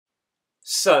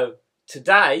So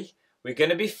today we're going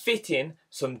to be fitting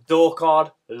some door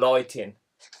card lighting.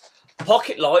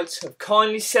 Pocket Lights have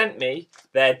kindly sent me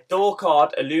their door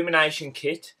card illumination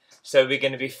kit, so we're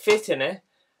going to be fitting it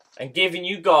and giving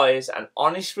you guys an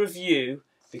honest review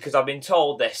because I've been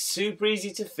told they're super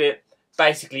easy to fit.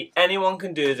 Basically anyone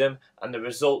can do them and the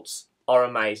results are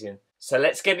amazing. So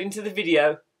let's get into the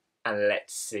video and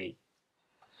let's see.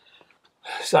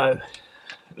 So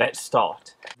let's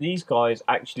start. These guys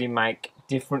actually make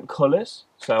different colours,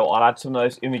 so I'll add some of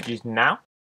those images now.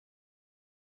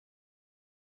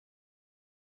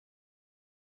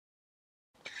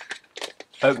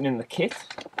 Opening the kit,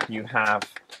 you have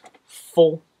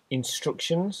full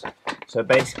instructions, so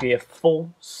basically a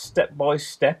full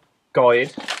step-by-step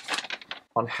guide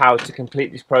on how to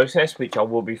complete this process, which I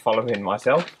will be following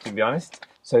myself, to be honest.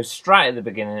 So straight at the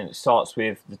beginning it starts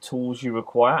with the tools you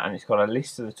require, and it's got a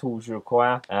list of the tools you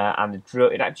require and the drill.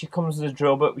 It actually comes with a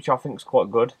drill bit, which I think is quite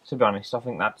good, to be honest. I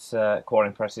think that's quite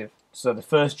impressive. So the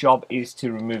first job is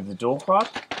to remove the door card.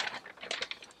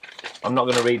 I'm not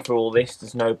going to read through all this,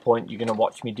 there's no point, you're going to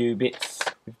watch me do bits.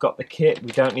 We've got the kit,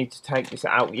 we don't need to take this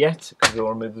out yet because we'll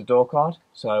remove the door card.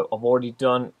 So I've already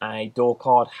done a door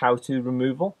card how-to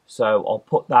removal, so I'll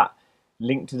put that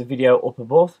link to the video up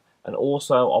above, and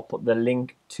also I'll put the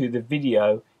link to the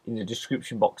video in the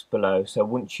description box below. So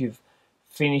once you've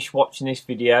finished watching this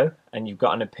video and you've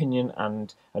got an opinion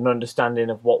and an understanding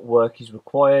of what work is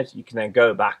required, you can then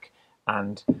go back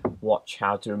and watch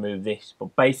how to remove this.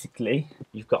 But basically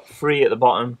you've got 3 at the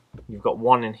bottom, you've got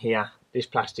 1 in here, this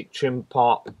plastic trim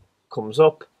part comes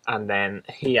up, and then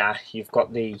here you've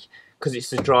got the, because it's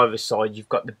the driver's side, you've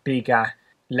got the bigger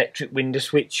electric window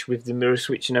switch with the mirror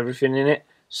switch and everything in it.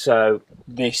 So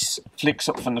this flicks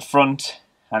up from the front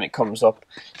and it comes up.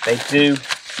 They do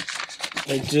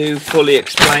fully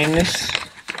explain this.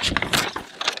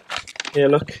 Here,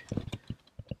 look,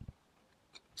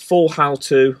 full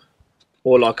how-to.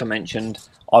 Or like I mentioned,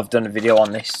 I've done a video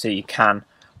on this, so you can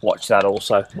watch that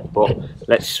also. But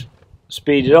let's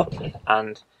speed it up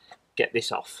and get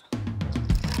this off.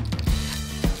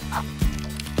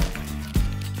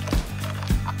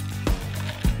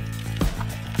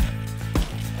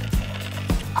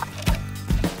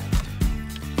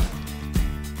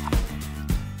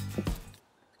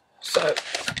 So,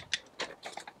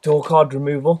 door card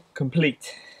removal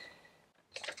complete.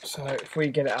 So if we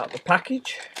get it out of the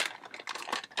package,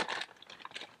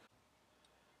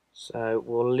 so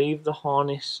we'll leave the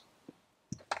harness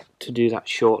to do that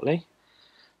shortly.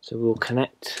 So we'll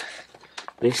connect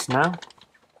this now.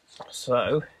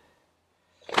 So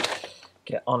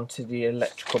get onto the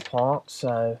electrical part.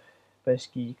 So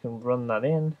basically you can run that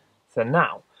in. So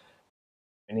now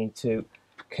we need to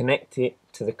connect it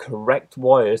to the correct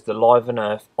wires, the live and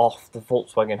earth, off the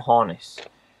Volkswagen harness.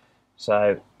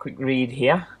 So quick read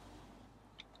here.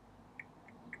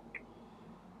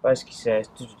 Basically says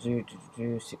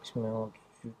 6mm.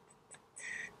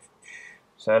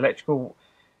 So electrical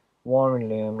wiring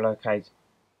loom locates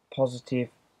positive.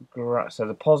 So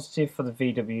the positive for the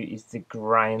VW is the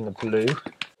grey and the blue.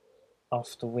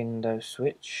 Off the window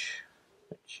switch,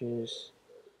 which is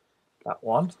that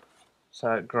one.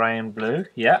 So grey and blue,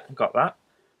 yeah, got that.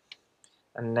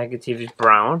 And negative is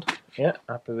brown, yeah,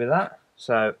 happy with that.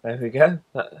 So there we go.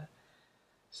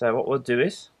 So what we'll do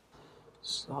is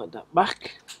slide that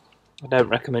back. I don't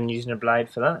recommend using a blade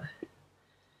for that.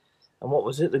 And what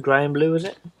was it? The grey and blue, was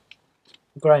it?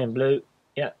 Grey and blue,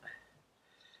 yeah.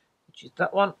 Which is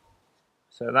that one.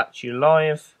 So that's your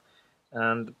live,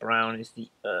 and the brown is the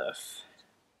earth.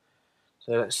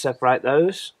 So let's separate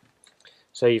those.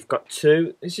 So you've got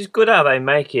 2. This is good how they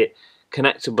make it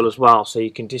connectable as well, so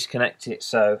you can disconnect it.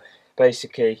 So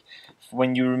basically,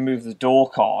 when you remove the door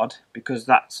card, because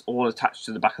that's all attached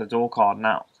to the back of the door card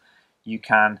now, you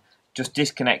can just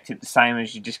disconnect it the same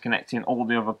as you're disconnecting all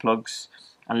the other plugs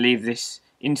and leave this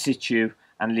in situ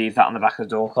and leave that on the back of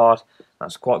the door card.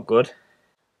 That's quite good.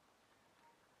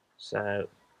 So,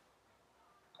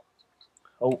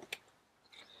 oh,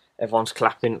 everyone's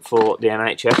clapping for the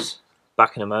NHS.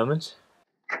 Back in a moment.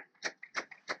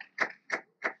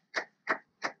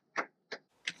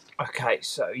 Okay,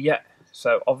 so yeah,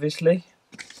 so obviously,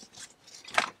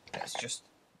 let's just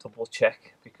double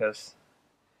check, because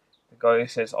the guy who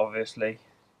says obviously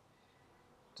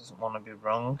doesn't want to be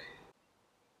wrong.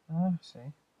 Oh, see,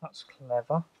 that's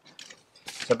clever.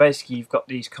 So basically you've got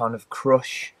these kind of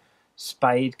crush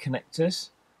spade connectors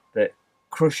that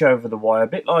crush over the wire, a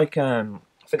bit like, I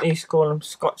think they used to call them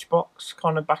Scotch box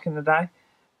kind of back in the day,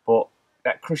 but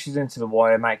that crushes into the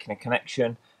wire making a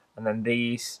connection, and then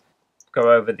these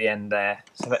go over the end there.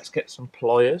 So let's get some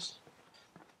pliers.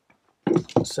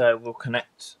 So we'll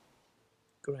connect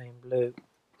grey and blue.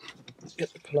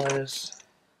 Get the pliers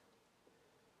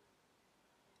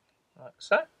like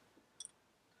so.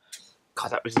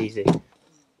 God, that was easy.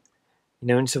 You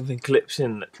know when something clips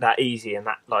in that easy and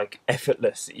that like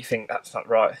effortless that you think that's not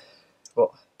right,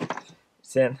 but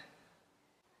it's in.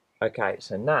 Okay,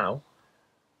 so now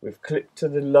we've clipped to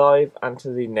the live and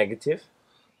to the negative.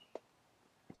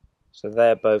 So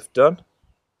they're both done.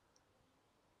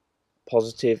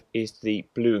 Positive is the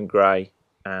blue and grey,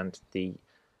 and the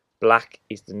black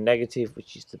is the negative,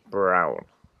 which is the brown.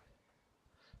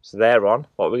 So they're on.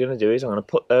 What we're going to do is I'm going to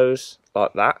put those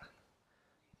like that.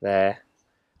 There.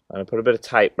 I'm going to put a bit of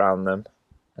tape around them.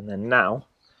 And then now,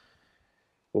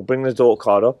 we'll bring the door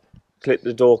card up, clip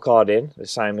the door card in, the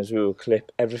same as we will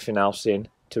clip everything else in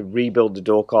to rebuild the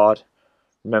door card.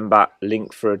 Remember,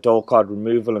 link for a door card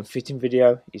removal and fitting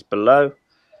video is below.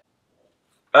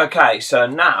 Okay, so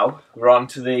now we're on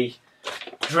to the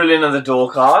drilling of the door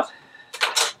card.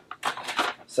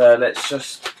 So let's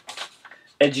just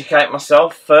educate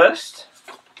myself first.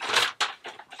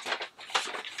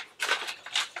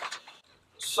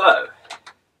 So,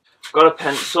 got a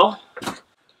pencil, got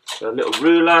a little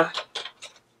ruler.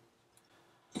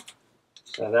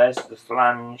 So there's the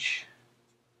flange.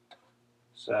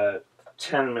 So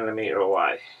 10mm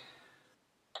away.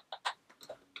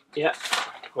 Yeah,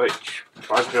 which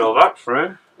if I drill that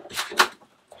through,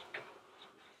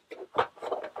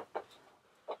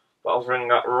 that'll bring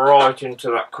that right into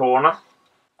that corner.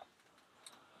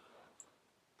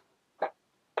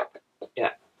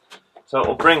 Yeah, so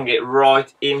it'll bring it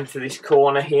right into this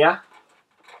corner here,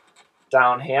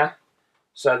 down here.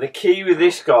 So the key with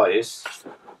this, guys,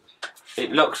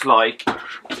 it looks like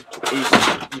is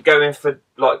you're going for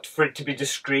it to be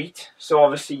discreet. So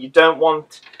obviously you don't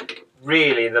want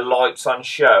really the lights on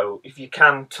show. If you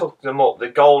can tuck them up, the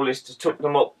goal is to tuck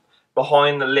them up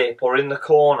behind the lip or in the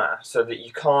corner so that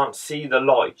you can't see the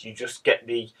light, you just get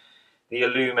the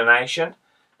illumination.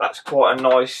 That's quite a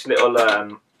nice little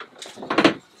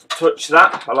touch,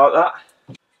 that I like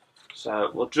that. So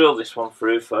we'll drill this one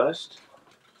through first.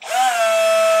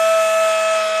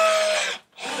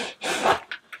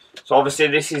 So obviously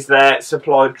this is their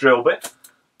supplied drill bit.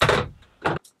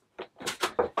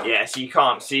 Yeah, so you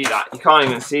can't see that. You can't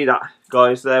even see that,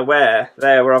 guys. There where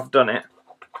I've done it.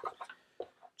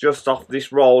 Just off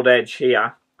this rolled edge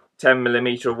here,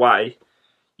 10mm away.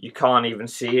 You can't even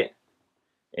see it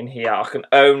in here. I can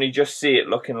only just see it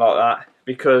looking like that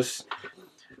because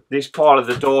this part of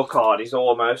the door card is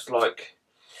almost like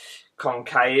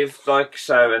concave, like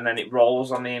so, and then it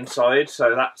rolls on the inside.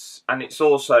 So that's, and it's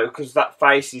also because that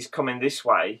face is coming this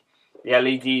way, the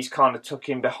LED's kind of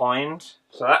tucking behind,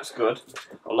 so that's good.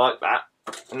 I like that.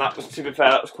 And that was, to be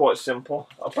fair, that was quite simple.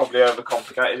 I probably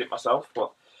overcomplicated it myself,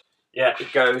 but yeah,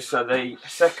 it goes. So the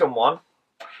second one,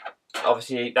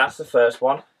 obviously that's the first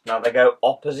one. Now they go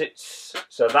opposites,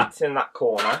 so that's in that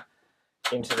corner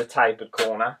into the tapered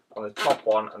corner on the top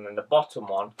one, and then the bottom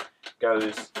one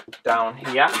goes down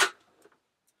here.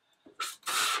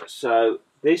 So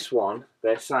this one,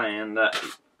 they're saying that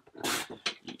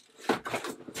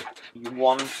you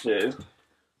want to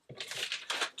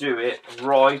do it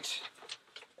right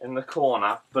in the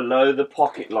corner below the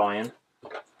pocket line.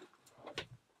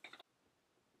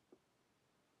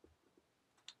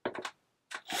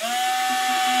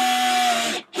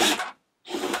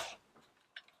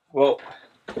 Well,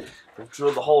 we've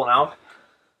drilled the hole now,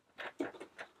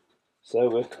 so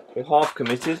we're half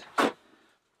committed.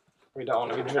 We don't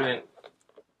want to be drilling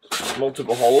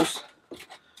multiple holes.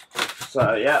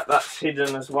 So yeah, that's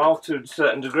hidden as well to a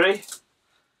certain degree.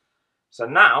 So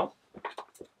now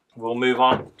we'll move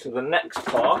on to the next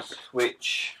part,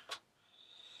 which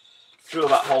drill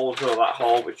that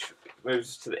hole, which moves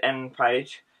us to the end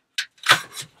page.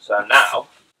 So now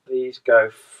these go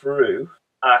through.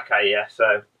 Okay, yeah,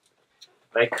 so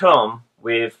they come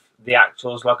with the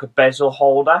actuals like a bezel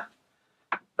holder.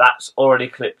 That's already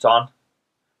clipped on.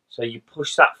 So you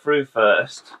push that through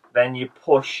first, then you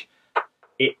push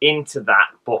it into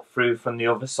that, but through from the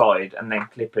other side, and then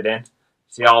clip it in.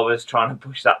 See, I was trying to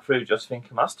push that through, just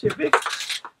thinking that's too big.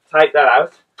 Take that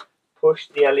out, push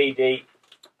the LED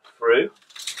through.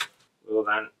 We'll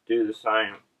then do the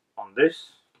same on this.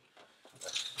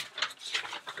 Let's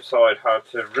decide how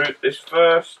to route this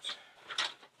first.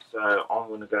 So I'm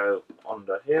going to go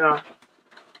under here,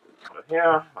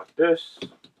 like this,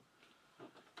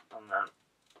 and then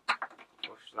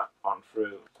that on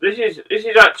through. This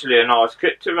is actually a nice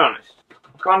kit, to be honest.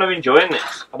 I'm kind of enjoying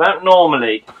this. I don't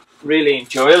normally really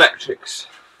enjoy electrics.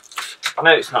 I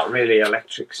know it's not really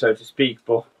electric, so to speak,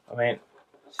 but I mean,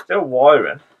 it's still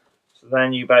wiring. So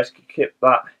then you basically clip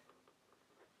that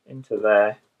into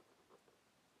there,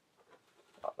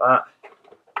 that.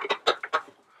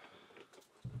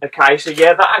 Okay, so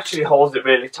yeah, that actually holds it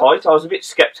really tight. I was a bit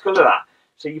sceptical of that.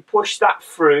 So you push that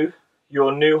through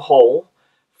your new hole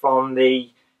from the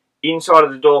inside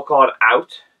of the door card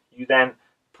out. You then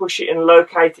push it and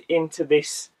locate it into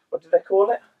this, what did they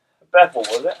call it? A bevel,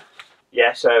 was it?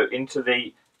 Yeah, so into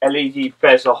the LED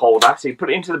bezel holder. So you put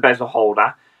it into the bezel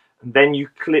holder, and then you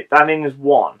clip that in as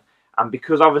one. And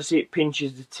because obviously it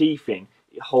pinches the teeth in,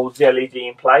 it holds the LED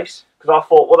in place. Because I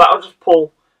thought, well, that'll just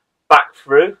pull back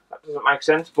through. That doesn't make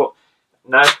sense, but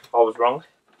no, I was wrong.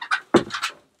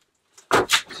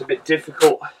 It's a bit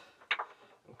difficult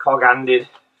and cog-handed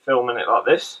filming it like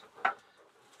this. I'm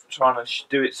trying to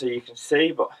do it so you can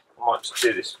see, but I might just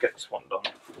do this, get this one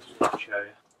done. I'll show you.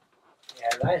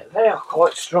 Yeah, they are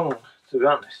quite strong, to be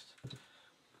honest. I'm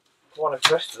quite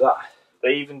impressed with that.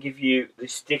 They even give you the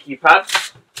sticky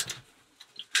pads,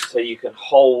 so you can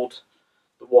hold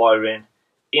the wiring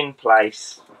in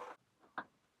place.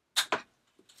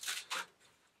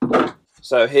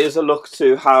 So here's a look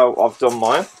to how I've done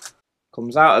mine.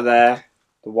 Comes out of there,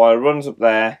 the wire runs up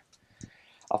there.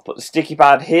 I've put the sticky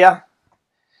pad here,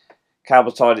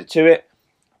 cable tied it to it.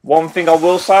 One thing I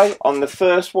will say, on the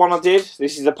first one I did,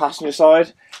 this is the passenger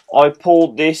side, I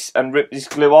pulled this and ripped this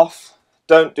glue off.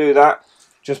 Don't do that,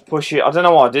 just push it. I don't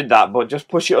know why I did that, but just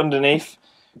push it underneath,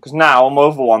 because now on my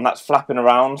other one that's flapping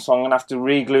around, so I'm going to have to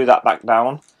re-glue that back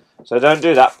down. So don't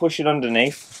do that, push it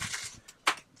underneath.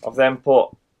 I've then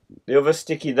put the other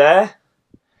sticky there,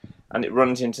 and it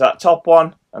runs into that top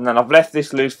one, and then I've left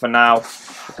this loose for now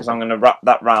because I'm going to wrap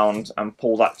that round and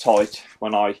pull that tight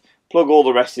when I plug all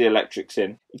the rest of the electrics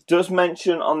in. It does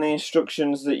mention on the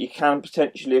instructions that you can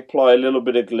potentially apply a little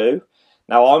bit of glue.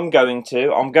 Now I'm going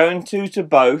to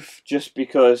both, just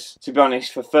because, to be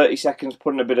honest, for 30 seconds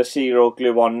putting a bit of serial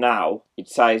glue on now, it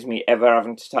saves me ever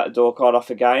having to take the door card off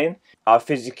again. I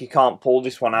physically can't pull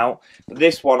this one out, but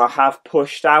this one I have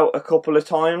pushed out a couple of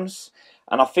times,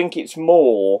 and I think it's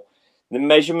more the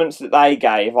measurements that they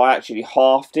gave. I actually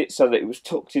halved it so that it was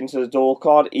tucked into the door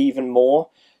card even more.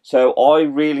 So I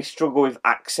really struggle with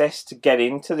access to get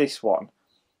into this one.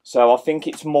 So I think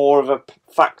it's more of a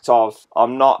fact of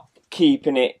I'm not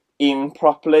keeping it in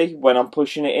properly when I'm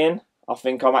pushing it in. I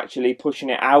think I'm actually pushing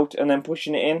it out and then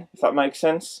pushing it in, if that makes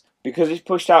sense. Because it's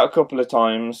pushed out a couple of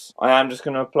times, I am just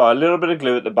going to apply a little bit of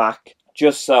glue at the back,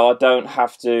 just so I don't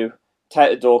have to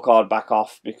take the door card back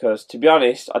off, because to be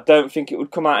honest, I don't think it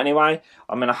would come out anyway.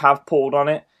 I mean, I have pulled on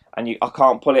it and I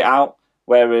can't pull it out,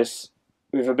 whereas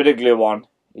with a bit of glue on,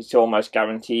 it's almost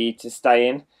guaranteed to stay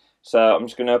in. So I'm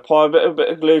just going to apply a bit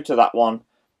of glue to that one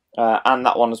and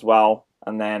that one as well,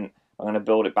 and then I'm going to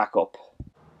build it back up.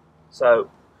 So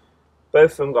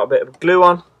both of them got a bit of glue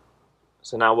on,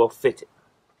 so now we'll fit it.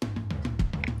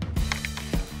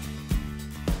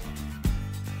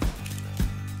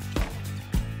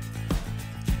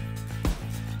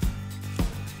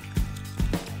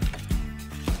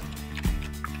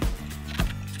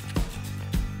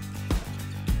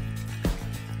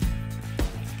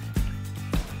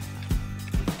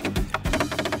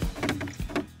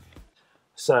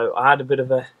 So I had a bit of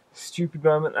a stupid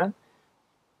moment then.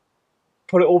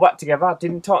 Put it all back together. I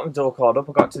didn't tighten the door card up.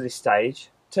 I got to this stage,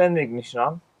 turned the ignition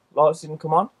on, lights didn't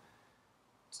come on.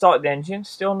 Started the engine,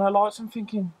 still no lights. I'm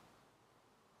thinking,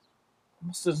 I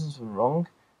must have done something wrong.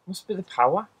 It must be the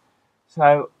power.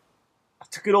 So I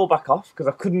took it all back off because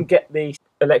I couldn't get the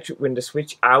electric window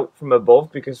switch out from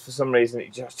above, because for some reason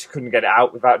it just couldn't get it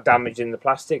out without damaging the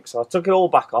plastic. So I took it all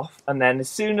back off, and then as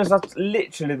soon as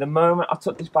literally the moment I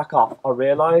took this back off, I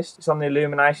realised it's on the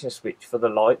illumination switch for the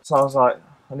light. So I was like,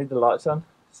 I need the lights on.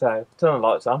 So turn the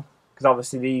lights on, because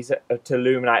obviously these are to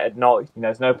illuminate at night. You know,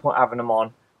 there's no point having them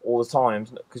on all the time,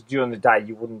 because during the day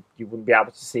you wouldn't be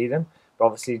able to see them. But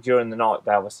obviously during the night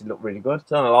they obviously look really good.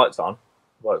 Turn the lights on,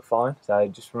 work fine. So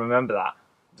just remember that.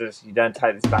 Just, you don't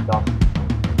take this back off.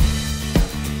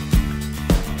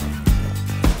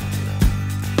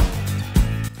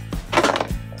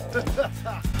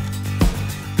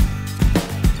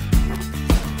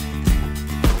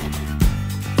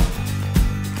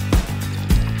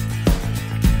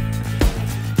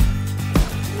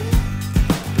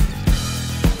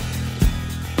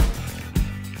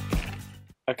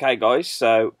 Okay guys,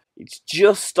 so it's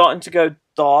just starting to go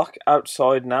dark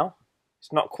outside now.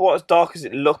 It's not quite as dark as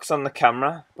it looks on the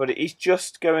camera, but it is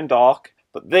just going dark.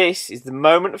 But this is the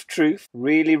moment of truth.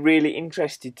 Really, really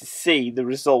interested to see the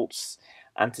results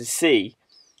and to see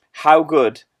how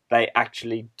good they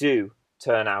actually do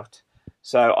turn out.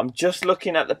 So I'm just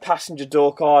looking at the passenger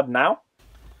door card now.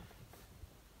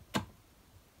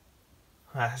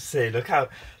 Let's see, look how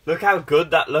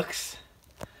good that looks.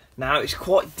 Now it's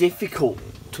quite difficult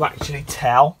to actually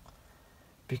tell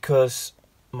because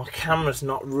my camera's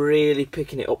not really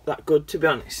picking it up that good, to be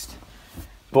honest.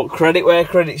 But credit where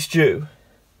credit's due.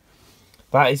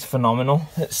 That is phenomenal.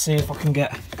 Let's see if I can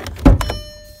get a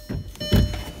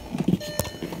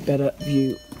better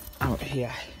view out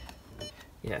here.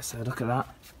 Yeah, so look at that.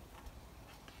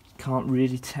 Can't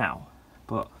really tell,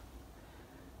 but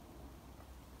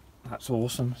that's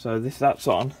awesome. So that's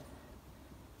on,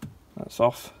 that's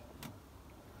off.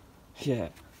 Yeah,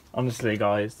 honestly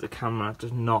guys, the camera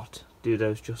does not do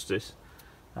those justice.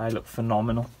 They look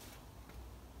phenomenal.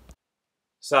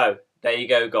 So there you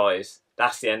go guys,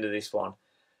 that's the end of this one.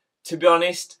 To be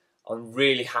honest, I'm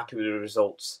really happy with the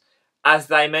results. As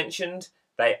they mentioned,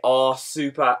 they are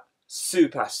super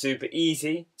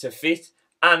easy to fit,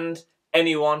 and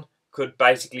anyone could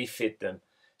basically fit them.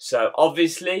 So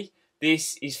obviously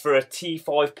this is for a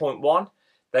T5.1.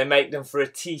 They make them for a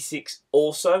T6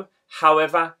 also.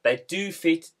 However, they do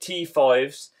fit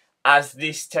T5s, as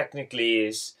this technically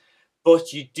is,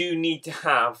 but you do need to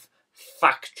have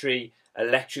factory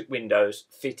electric windows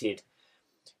fitted.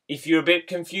 If you're a bit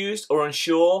confused or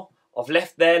unsure, I've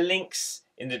left their links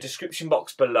in the description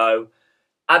box below.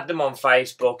 Add them on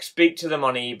Facebook, speak to them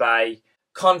on eBay,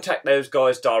 contact those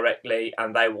guys directly,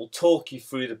 and they will talk you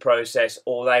through the process,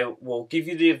 or they will give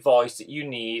you the advice that you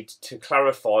need to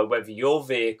clarify whether your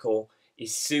vehicle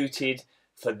is suited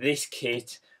for this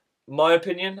kit. My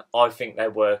opinion, I think they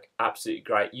work absolutely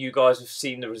great. You guys have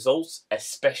seen the results,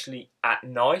 especially at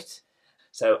night.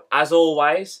 So as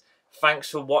always, thanks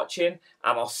for watching,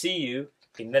 and I'll see you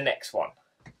in the next one.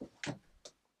 I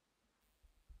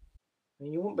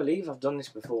mean, you won't believe I've done this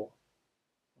before.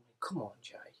 I mean, come on,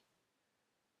 Jay.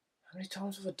 How many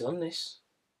times have I done this?